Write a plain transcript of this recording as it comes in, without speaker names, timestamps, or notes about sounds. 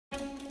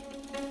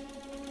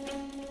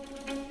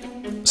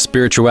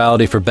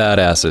Spirituality for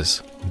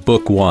Badasses,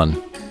 Book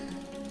 1.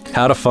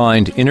 How to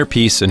Find Inner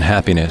Peace and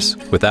Happiness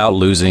Without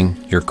Losing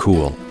Your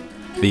Cool.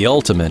 The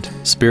ultimate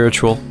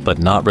spiritual but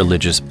not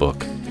religious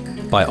book.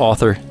 By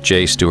author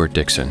J. Stewart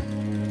Dixon.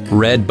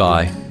 Read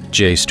by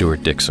J.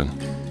 Stewart Dixon.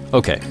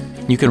 Okay,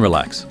 you can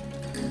relax.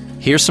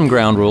 Here's some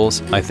ground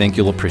rules I think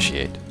you'll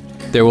appreciate.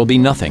 There will be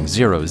nothing,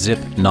 zero, zip,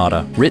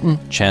 nada,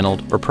 written,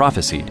 channeled, or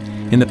prophesied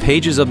in the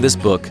pages of this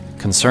book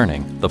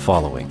concerning the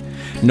following.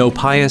 No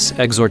pious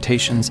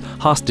exhortations,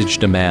 hostage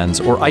demands,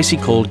 or icy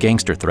cold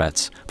gangster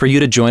threats for you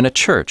to join a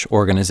church,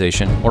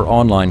 organization, or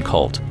online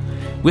cult,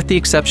 with the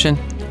exception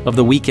of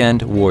the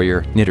Weekend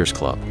Warrior Knitters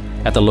Club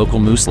at the local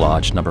Moose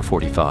Lodge number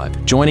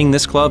 45. Joining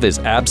this club is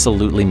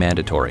absolutely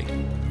mandatory.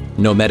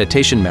 No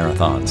meditation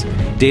marathons,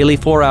 daily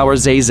 4-hour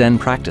Zazen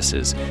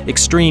practices,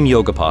 extreme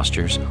yoga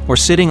postures, or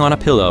sitting on a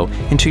pillow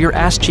until your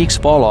ass cheeks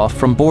fall off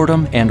from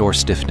boredom and/or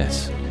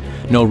stiffness.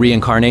 No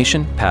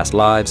reincarnation, past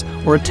lives,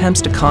 or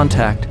attempts to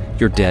contact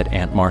your dead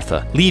Aunt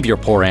Martha. Leave your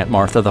poor Aunt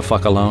Martha the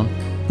fuck alone.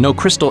 No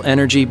crystal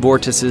energy,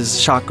 vortices,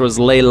 chakras,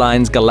 ley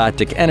lines,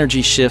 galactic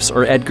energy shifts,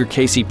 or Edgar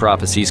Cayce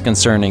prophecies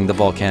concerning the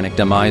volcanic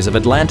demise of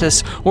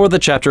Atlantis or the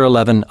Chapter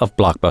 11 of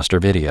Blockbuster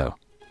Video.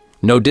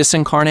 No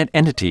disincarnate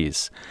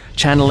entities,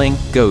 channeling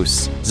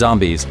ghosts,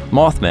 zombies,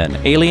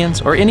 Mothmen,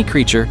 aliens, or any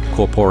creature,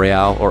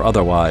 corporeal or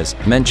otherwise,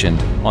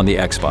 mentioned on the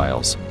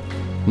X-Files.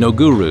 No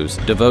gurus,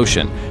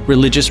 devotion,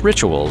 religious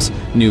rituals,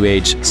 New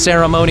Age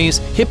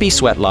ceremonies, hippie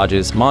sweat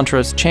lodges,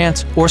 mantras,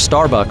 chants, or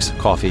Starbucks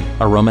coffee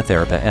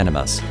aromatherapy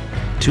enemas.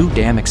 Too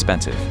damn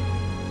expensive.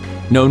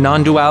 No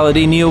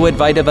non-duality,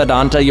 Neo-Advaita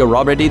Vedanta, you're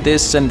already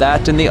this and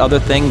that and the other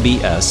thing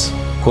BS.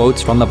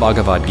 Quotes from the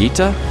Bhagavad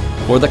Gita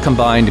or the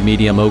combined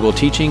media mogul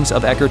teachings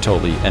of Eckhart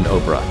Tolle and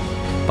Oprah.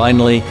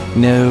 Finally,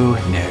 no.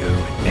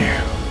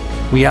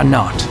 We are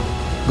not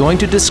going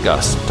to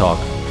discuss, talk,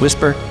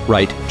 whisper,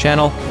 write,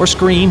 channel, or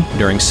scream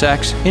during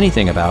sex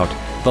anything about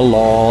the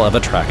law of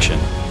attraction,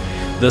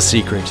 the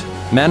secret,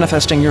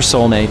 manifesting your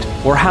soulmate,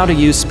 or how to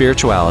use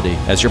spirituality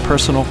as your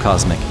personal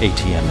cosmic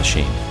ATM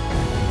machine.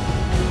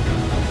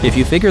 If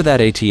you figure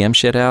that ATM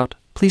shit out,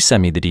 please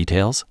send me the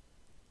details.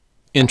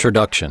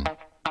 Introduction.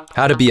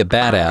 How to be a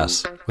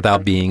badass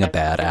without being a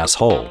bad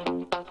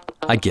asshole.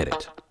 I get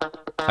it.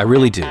 I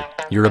really do.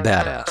 You're a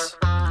badass.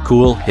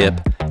 Cool,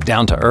 hip,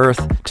 down to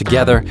earth,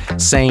 together,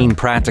 sane,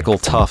 practical,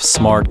 tough,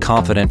 smart,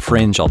 confident,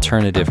 fringe,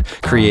 alternative,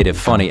 creative,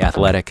 funny,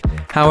 athletic,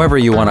 however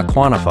you want to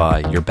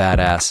quantify your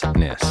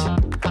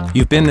badassness.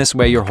 You've been this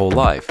way your whole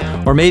life,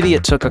 or maybe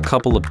it took a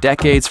couple of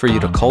decades for you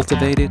to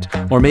cultivate it,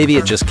 or maybe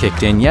it just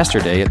kicked in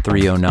yesterday at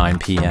 3:09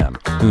 p.m.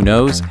 Who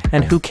knows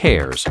and who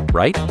cares,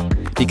 right?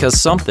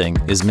 Because something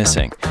is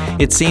missing.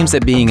 It seems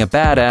that being a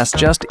badass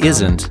just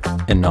isn't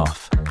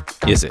enough,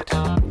 is it?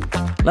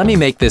 Let me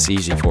make this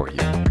easy for you.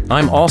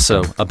 I'm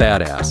also a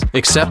badass,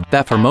 except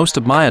that for most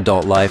of my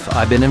adult life,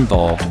 I've been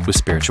involved with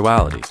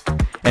spirituality.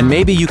 And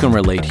maybe you can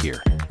relate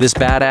here. This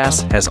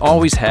badass has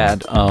always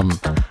had,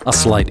 a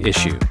slight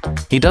issue.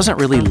 He doesn't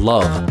really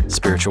love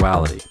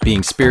spirituality,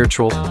 being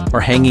spiritual,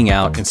 or hanging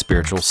out in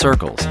spiritual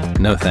circles.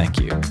 No thank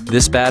you.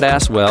 This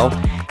badass, well,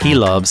 he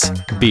loves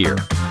beer.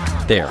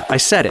 There, I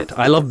said it.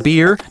 I love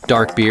beer,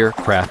 dark beer,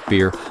 craft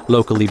beer,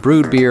 locally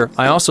brewed beer.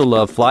 I also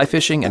love fly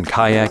fishing and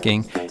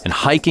kayaking and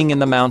hiking in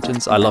the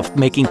mountains. I love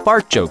making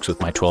fart jokes with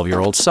my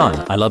 12-year-old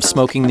son. I love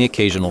smoking the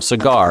occasional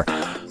cigar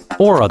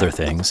or other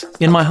things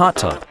in my hot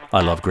tub. I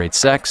love great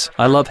sex.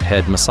 I love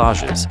head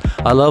massages.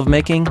 I love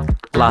making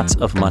lots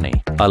of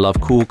money. I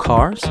love cool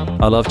cars.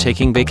 I love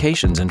taking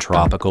vacations in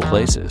tropical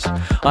places.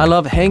 I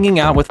love hanging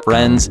out with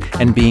friends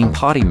and being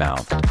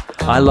potty-mouthed.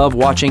 I love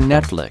watching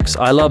Netflix.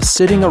 I love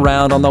sitting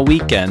around on the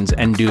weekends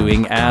and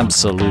doing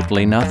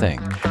absolutely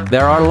nothing.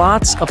 There are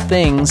lots of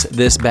things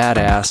this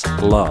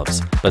badass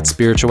loves, but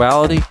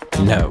spirituality?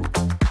 No.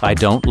 I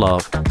don't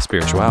love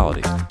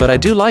spirituality, but I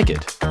do like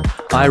it.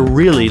 I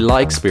really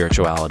like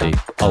spirituality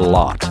a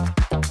lot.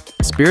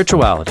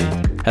 Spirituality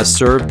has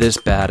served this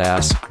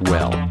badass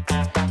well.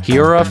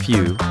 Here are a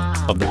few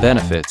of the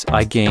benefits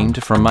I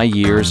gained from my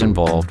years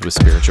involved with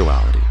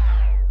spirituality.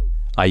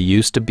 I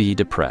used to be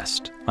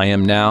depressed. I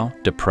am now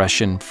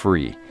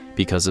depression-free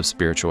because of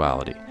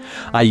spirituality.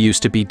 I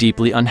used to be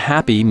deeply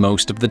unhappy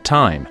most of the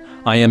time.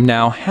 I am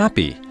now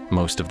happy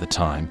most of the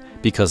time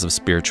because of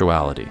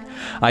spirituality.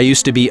 I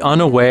used to be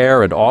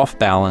unaware and off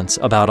balance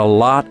about a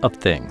lot of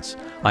things.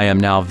 I am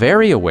now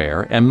very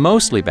aware and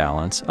mostly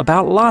balanced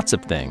about lots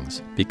of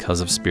things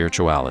because of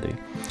spirituality.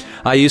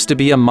 I used to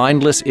be a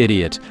mindless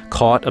idiot,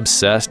 caught,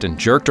 obsessed, and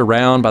jerked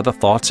around by the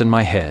thoughts in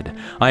my head.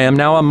 I am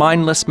now a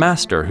mindless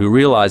master who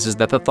realizes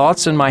that the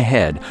thoughts in my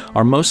head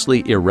are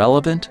mostly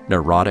irrelevant,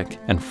 neurotic,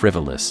 and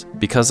frivolous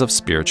because of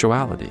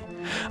spirituality.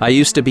 I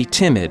used to be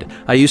timid.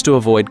 I used to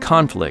avoid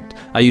conflict.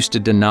 I used to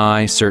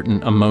deny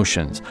certain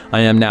emotions.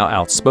 I am now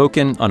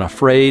outspoken,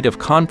 unafraid of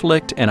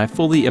conflict, and I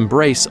fully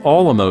embrace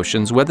all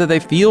emotions, whether they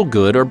feel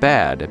good or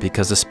bad,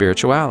 because of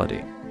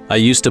spirituality. I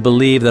used to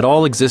believe that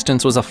all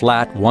existence was a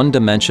flat,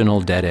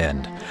 one-dimensional dead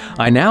end.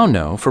 I now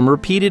know from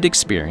repeated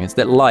experience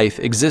that life,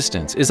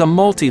 existence, is a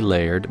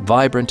multi-layered,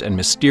 vibrant, and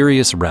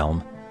mysterious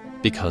realm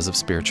because of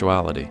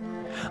spirituality.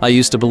 I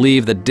used to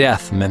believe that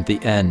death meant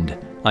the end.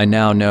 I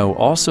now know,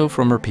 also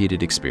from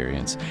repeated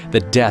experience,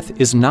 that death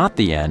is not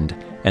the end,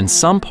 and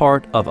some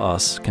part of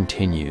us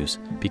continues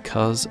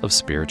because of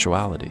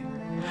spirituality.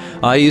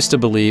 I used to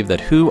believe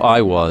that who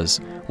I was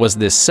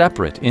this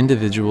separate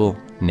individual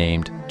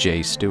named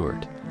J.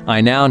 Stewart. I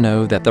now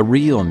know that the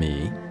real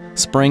me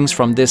springs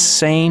from this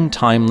same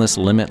timeless,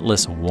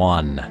 limitless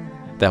one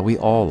that we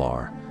all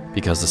are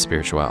because of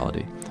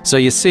spirituality. So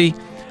you see,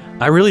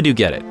 I really do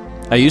get it.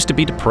 I used to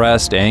be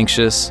depressed,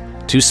 anxious,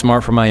 too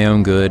smart for my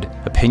own good,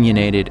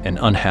 opinionated, and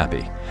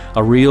unhappy.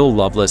 A real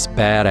loveless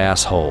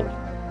badass hole.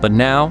 But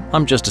now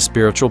I'm just a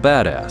spiritual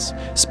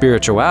badass.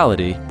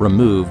 Spirituality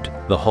removed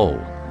the hole.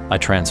 I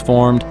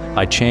transformed,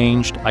 I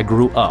changed, I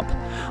grew up.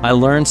 I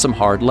learned some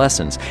hard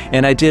lessons,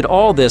 and I did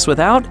all this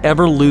without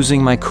ever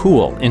losing my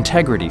cool,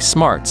 integrity,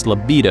 smarts,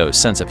 libido,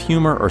 sense of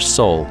humor, or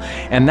soul.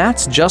 And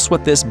that's just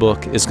what this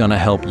book is going to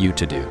help you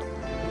to do.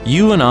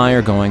 You and I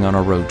are going on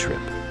a road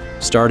trip,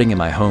 starting in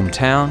my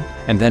hometown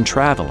and then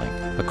traveling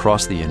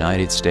across the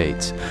United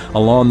States.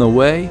 Along the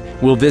way,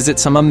 we'll visit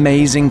some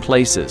amazing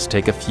places,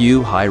 take a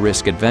few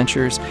high-risk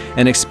adventures,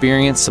 and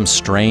experience some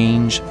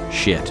strange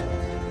shit.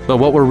 But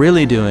what we're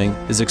really doing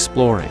is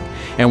exploring,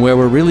 and where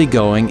we're really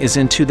going is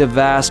into the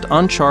vast,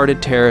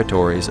 uncharted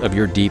territories of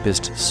your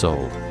deepest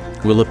soul.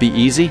 Will it be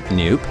easy?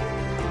 Nope.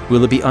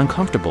 Will it be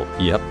uncomfortable?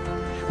 Yep.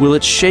 Will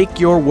it shake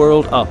your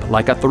world up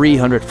like a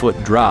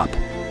 300-foot drop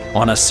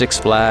on a Six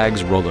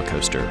Flags roller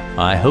coaster?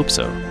 I hope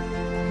so.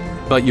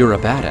 But you're a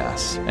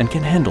badass and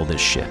can handle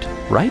this shit,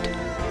 right?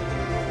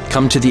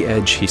 Come to the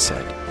edge, he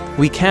said.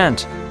 We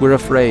can't. We're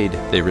afraid,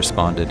 they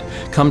responded.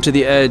 Come to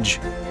the edge,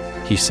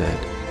 he said.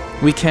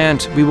 We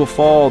can't, we will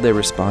fall, they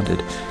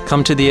responded.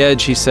 Come to the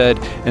edge, he said,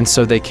 and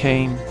so they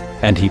came,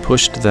 and he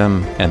pushed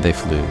them, and they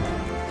flew.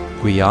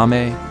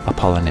 Guillaume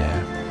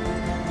Apollinaire.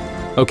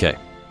 Okay,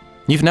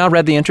 you've now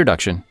read the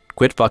introduction.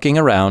 Quit fucking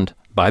around,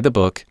 buy the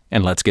book,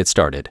 and let's get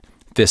started.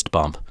 Fist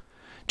bump.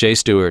 J.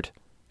 Stewart,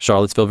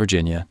 Charlottesville,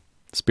 Virginia,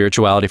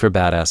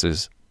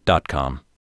 spiritualityforbadasses.com.